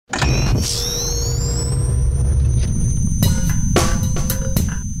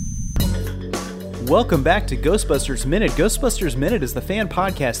Welcome back to Ghostbusters Minute. Ghostbusters Minute is the fan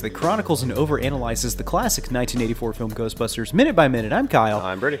podcast that chronicles and overanalyzes the classic 1984 film Ghostbusters minute by minute. I'm Kyle.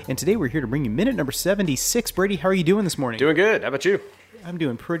 I'm Brady. And today we're here to bring you minute number 76. Brady, how are you doing this morning? Doing good. How about you? I'm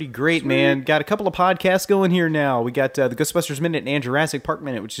doing pretty great, man. Got a couple of podcasts going here now. We got the Ghostbusters Minute and Jurassic Park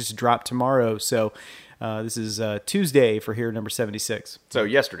Minute, which just dropped tomorrow. So this is Tuesday for here, number 76. So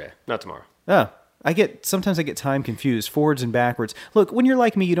yesterday, not tomorrow. Oh. Sometimes I get time confused, forwards and backwards. Look, when you're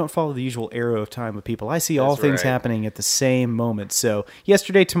like me, you don't follow the usual arrow of time with people. I see all things happening at the same moment. So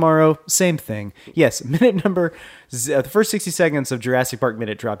yesterday, tomorrow, same thing. Yes, minute number, the first 60 seconds of Jurassic Park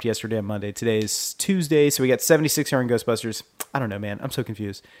Minute dropped yesterday on Monday. Today's Tuesday, so we got 76 here on Ghostbusters. I don't know, man. I'm so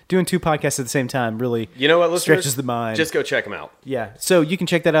confused. Doing two podcasts at the same time really stretches the mind. Just go check them out. Yeah, so you can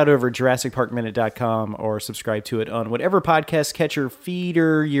check that out over at JurassicParkMinute.com or subscribe to it on whatever podcast catcher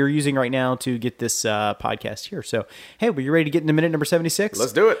feeder you're using right now to get this podcast here. So, hey, were you ready to get into minute number 76?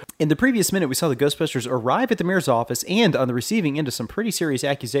 Let's do it. In the previous minute, we saw the Ghostbusters arrive at the mayor's office and on the receiving end of some pretty serious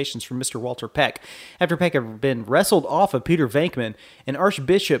accusations from Mr. Walter Peck. After Peck had been wrestled off of Peter Venkman, an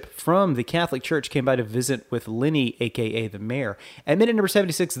archbishop from the Catholic Church came by to visit with Lenny, a.k.a. the mayor. At minute number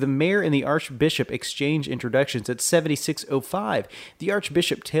 76, the mayor and the archbishop exchange introductions. At 76:05, the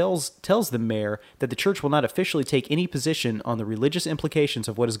archbishop tells the mayor that the church will not officially take any position on the religious implications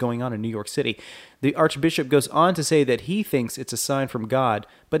of what is going on in New York City. The archbishop goes on to say that he thinks it's a sign from God,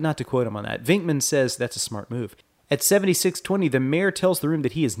 but not to quote him on that. Venkman says that's a smart move. At 76:20, the mayor tells the room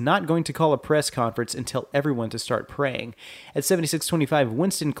that he is not going to call a press conference and tell everyone to start praying. At 76:25,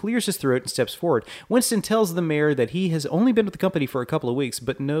 Winston clears his throat and steps forward. Winston tells the mayor that he has only been with the company for a couple of weeks,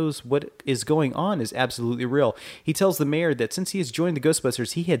 but knows what is going on is absolutely real. He tells the mayor that since he has joined the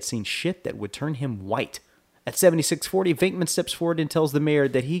Ghostbusters, he had seen shit that would turn him white. At 76:40, Venkman steps forward and tells the mayor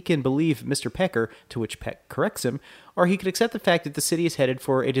that he can believe Mr. Pecker, to which Peck corrects him, or he could accept the fact that the city is headed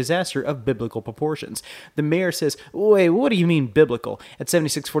for a disaster of biblical proportions. The mayor says, wait, what do you mean biblical? At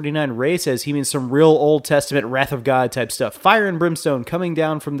 76:49, Ray says he means some real Old Testament wrath of God type stuff. Fire and brimstone coming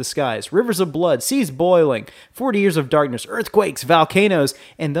down from the skies, rivers of blood, seas boiling, 40 years of darkness, earthquakes, volcanoes,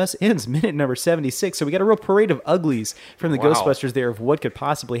 and thus ends minute number 76. So we got a real parade of uglies from the Ghostbusters there of what could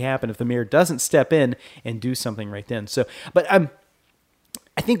possibly happen if the mayor doesn't step in and do something right then. So, but I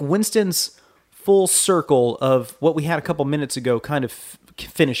think Winston's full circle of what we had a couple minutes ago kind of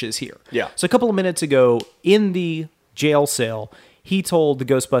finishes here. Yeah. So a couple of minutes ago in the jail cell, he told the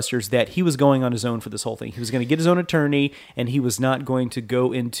Ghostbusters that he was going on his own for this whole thing. He was going to get his own attorney, and he was not going to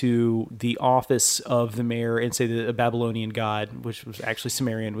go into the office of the mayor and say that a Babylonian god, which was actually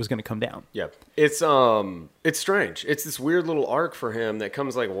Sumerian, was going to come down. Yep. It's strange. It's this weird little arc for him that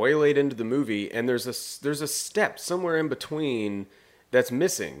comes like way late into the movie, and there's a step somewhere in between that's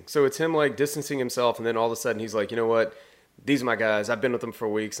missing. So it's him like distancing himself, and then all of a sudden he's like, you know what? These are my guys. I've been with them for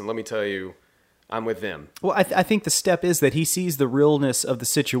weeks, and let me tell you, I'm with them. Well, I think the step is that he sees the realness of the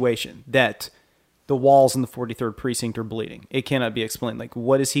situation, that the walls in the 43rd precinct are bleeding. It cannot be explained. Like,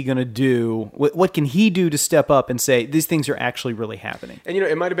 what is he going to do? What can he do to step up and say, these things are actually really happening? And,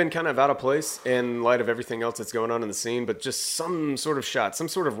 it might have been kind of out of place in light of everything else that's going on in the scene, but just some sort of shot, some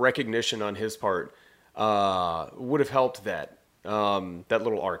sort of recognition on his part would have helped that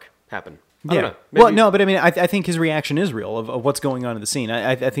little arc happen. Yeah. Well, no, but I mean, I think his reaction is real of what's going on in the scene.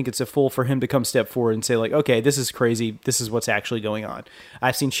 I think it's a fool for him to come step forward and say, like, okay, this is crazy. This is what's actually going on.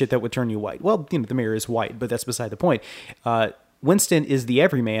 I've seen shit that would turn you white. Well, the mayor is white, but that's beside the point. Winston is the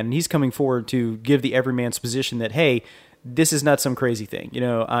everyman, and he's coming forward to give the everyman's position that, hey, this is not some crazy thing.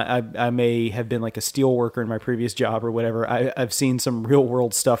 I may have been like a steel worker in my previous job or whatever. I've seen some real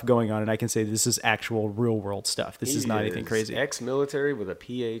world stuff going on, and I can say this is actual real world stuff. This is not anything crazy. Ex-military with a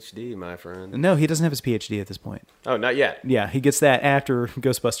PhD, my friend. No, he doesn't have his PhD at this point. Oh, not yet. Yeah, he gets that after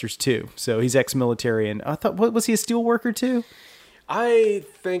Ghostbusters 2. So he's ex-military, and I thought, what was he, a steel worker too? I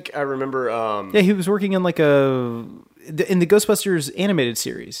think I remember. Yeah, he was working in in the Ghostbusters animated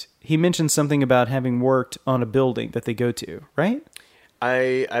series. He mentioned something about having worked on a building that they go to, right?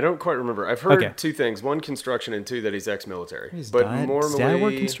 I don't quite remember. I've heard two things: one, construction, and two, that he's ex-military. His dad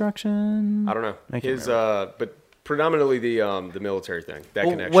work construction? I don't know. But predominantly the military thing. That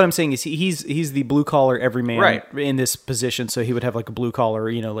connection. What I'm saying is he's the blue collar everyman right in this position, so he would have like a blue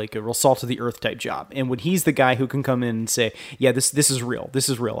collar, like a real salt of the earth type job. And when he's the guy who can come in and say, yeah, this is real. This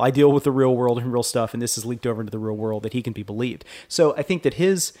is real. I deal with the real world and real stuff, and this is leaked over into the real world, that he can be believed. So I think that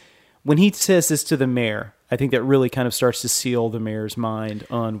when he says this to the mayor, I think that really kind of starts to seal the mayor's mind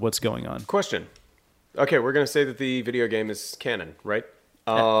on what's going on. Question. Okay, we're going to say that the video game is canon, right?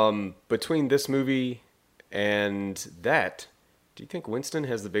 Between this movie and that, Do you think Winston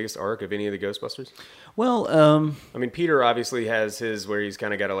has the biggest arc of any of the Ghostbusters? Well, I mean, Peter obviously has his where he's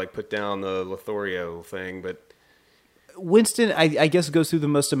kind of got to like put down the Lothario thing, but Winston, I guess, goes through the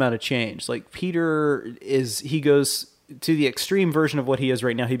most amount of change. Like he goes to the extreme version of what he is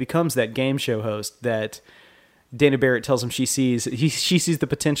right now. He becomes that game show host that Dana Barrett tells him she sees the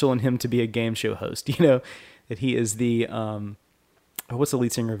potential in him to be a game show host. You know, that he is the what's the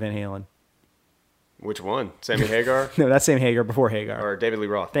lead singer of Van Halen? which one? Sammy Hagar No, not Sam Hagar. Before Hagar. or David Lee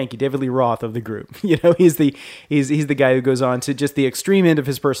Roth? Thank you, David Lee Roth of the group. You know, he's the guy who goes on to just the extreme end of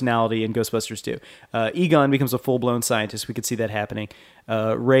his personality in Ghostbusters 2. Egon becomes a full-blown scientist. We could see that happening.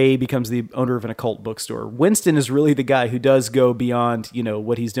 Ray becomes the owner of an occult bookstore. Winston is really the guy who does go beyond, you know,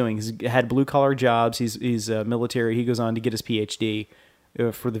 what he's doing. He's had blue-collar jobs. He's military. He goes on to get his PhD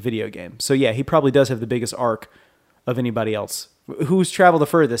for the video game. So yeah, he probably does have the biggest arc of anybody else. Who's traveled the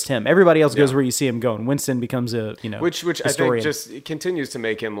furthest? Him. Everybody else goes where you see him going. Winston becomes a, you know, which I think historian. just continues to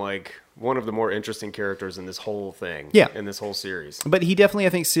make him like one of the more interesting characters in this whole thing. Yeah. In this whole series. But he definitely, I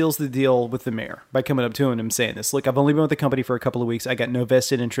think, seals the deal with the mayor by coming up to him and saying this. Look, I've only been with the company for a couple of weeks. I got no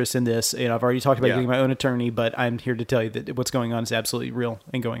vested interest in this. You know, I've already talked about getting my own attorney, but I'm here to tell you that what's going on is absolutely real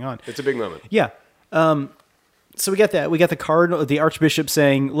and going on. It's a big moment. Yeah. So we got that. We got the cardinal, the archbishop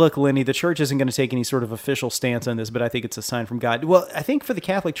saying, look, Lenny, the church isn't going to take any sort of official stance on this, but I think it's a sign from God. Well, I think for the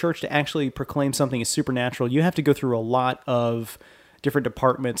Catholic Church to actually proclaim something as supernatural, you have to go through a lot of different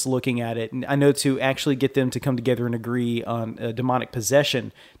departments looking at it. And I know to actually get them to come together and agree on demonic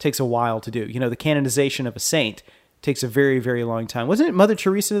possession takes a while to do. You know, the canonization of a saint takes a very, very long time. Wasn't it Mother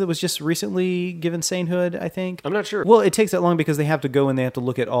Teresa that was just recently given sainthood, I think? I'm not sure. Well, it takes that long because they have to go and they have to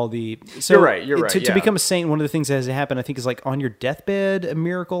look at all the... So You're right. To become a saint, one of the things that has to happen, I think, is like on your deathbed, a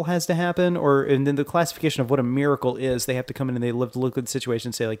miracle has to happen. And then the classification of what a miracle is, they have to come in and they look at the situation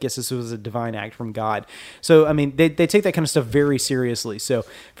and say, like, yes, this was a divine act from God. So, I mean, they take that kind of stuff very seriously. So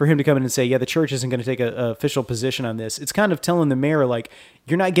for him to come in and say, yeah, the church isn't going to take an official position on this, it's kind of telling the mayor, like,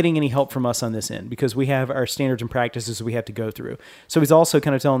 you're not getting any help from us on this end because we have our standards and practices we have to go through. So he's also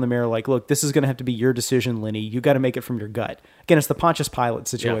kind of telling the mayor, like, look, this is going to have to be your decision, Lenny. You got to make it from your gut. Again, it's the Pontius Pilate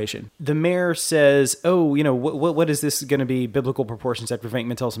situation. Yeah. The mayor says, oh, you know, what is this going to be biblical proportions after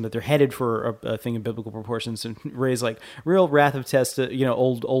Venkman tells him that they're headed for a thing of biblical proportions. And Ray's like, real wrath of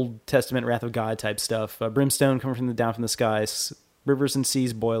Old Testament wrath of God type stuff. Brimstone coming down from the skies, rivers and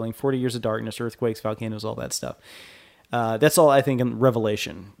seas boiling, 40 years of darkness, earthquakes, volcanoes, all that stuff. That's all I think in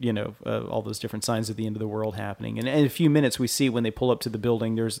Revelation, you know, all those different signs of the end of the world happening. And in a few minutes we see when they pull up to the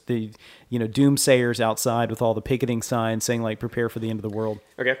building, there's the, you know, doomsayers outside with all the picketing signs saying, like, prepare for the end of the world.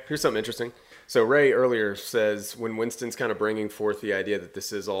 Okay, here's something interesting. So Ray earlier says when Winston's kind of bringing forth the idea that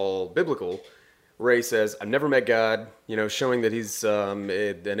this is all biblical, Ray says, I've never met God, you know, showing that he's an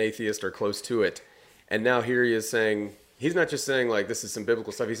atheist or close to it. And now here he is saying... He's not just saying, like, this is some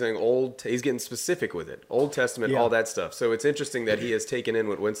biblical stuff. He's saying he's getting specific with it. Old Testament, all that stuff. So it's interesting that he has taken in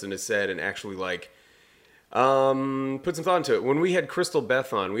what Winston has said and actually, like, put some thought into it. When we had Crystal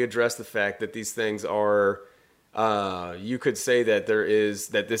Beth on, we addressed the fact that these things are, you could say that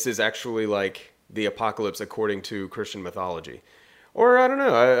this is actually, like, the apocalypse according to Christian mythology. Or, I don't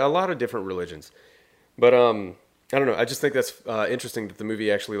know, a lot of different religions. But, I don't know. I just think that's interesting that the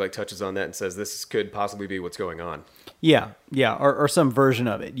movie actually like touches on that and says this could possibly be what's going on. Yeah, or some version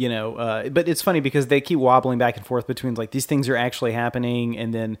of it, you know. But it's funny because they keep wobbling back and forth between like these things are actually happening,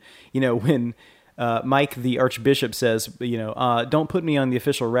 and then you know when Mike the Archbishop says, you know, don't put me on the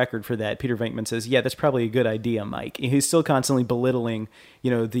official record for that. Peter Venkman says, yeah, that's probably a good idea, Mike. He's still constantly belittling,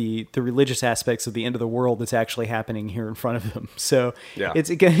 you know, the religious aspects of the end of the world that's actually happening here in front of them. So yeah.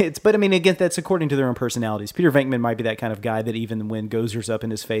 But I mean, again, that's according to their own personalities. Peter Venkman might be that kind of guy that even when Gozer's up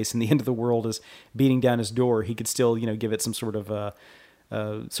in his face and the end of the world is beating down his door, he could still, you know, give it some sort of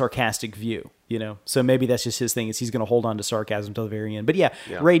sarcastic view, you know. So maybe that's just his thing, is he's going to hold on to sarcasm till the very end. But yeah.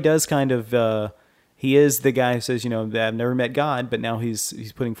 Ray does kind of he is the guy who says, you know, I've never met God, but now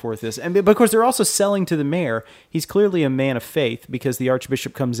he's putting forth this. And but of course they're also selling to the mayor. He's clearly a man of faith because the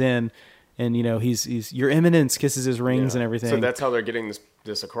Archbishop comes in and, you know, he's your eminence, kisses his rings and everything. So that's how they're getting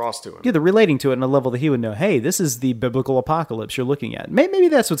this across to him. Yeah, they're relating to it on a level that he would know, hey, this is the biblical apocalypse you're looking at. Maybe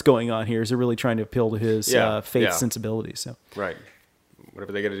that's what's going on here, is they're really trying to appeal to his faith sensibilities. So. Right.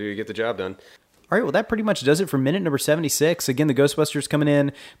 Whatever they got to do to get the job done. All right, well, that pretty much does it for minute number 76. Again, the Ghostbusters coming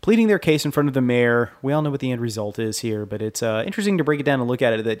in, pleading their case in front of the mayor. We all know what the end result is here, but it's interesting to break it down and look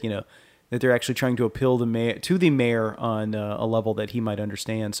at it that, you know, that they're actually trying to appeal to the mayor on a level that he might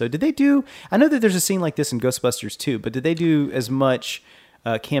understand. So did they do... I know that there's a scene like this in Ghostbusters too, but did they do as much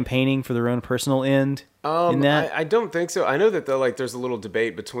campaigning for their own personal end in that? I don't think so. I know that there's a little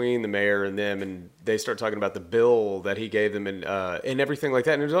debate between the mayor and them, and they start talking about the bill that he gave them and everything like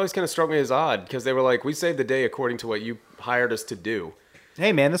that. And it always kind of struck me as odd because they were like, "We saved the day according to what you hired us to do."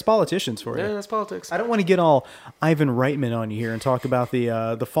 Hey, man, that's politicians for you. Yeah, that's politics. I don't want to get all Ivan Reitman on you here and talk about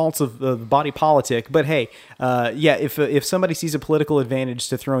the faults of the body politic, but hey, if somebody sees a political advantage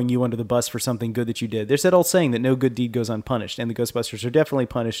to throwing you under the bus for something good that you did, there's that old saying that no good deed goes unpunished, and the Ghostbusters are definitely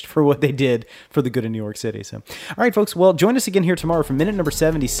punished for what they did for the good of New York City. So, all right, folks, well, join us again here tomorrow for minute number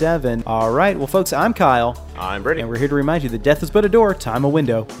 77. All right, well, folks, I'm Kyle. I'm Brady. And we're here to remind you that death is but a door, time a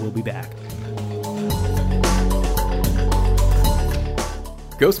window. We'll be back.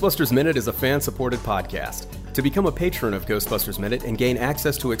 Ghostbusters Minute is a fan-supported podcast. To become a patron of Ghostbusters Minute and gain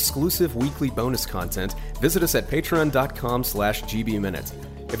access to exclusive weekly bonus content, visit us at patreon.com/gbminute.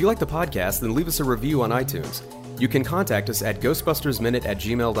 If you like the podcast, then leave us a review on iTunes. You can contact us at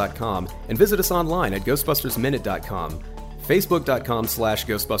ghostbustersminute@gmail.com and visit us online at ghostbustersminute.com,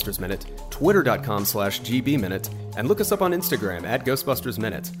 facebook.com/ghostbustersminute, twitter.com/gbminute, and look us up on Instagram at Ghostbusters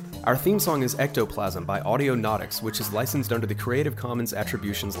Minute. Our theme song is Ectoplasm by Audionautics, which is licensed under the Creative Commons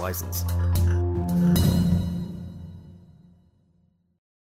Attributions license.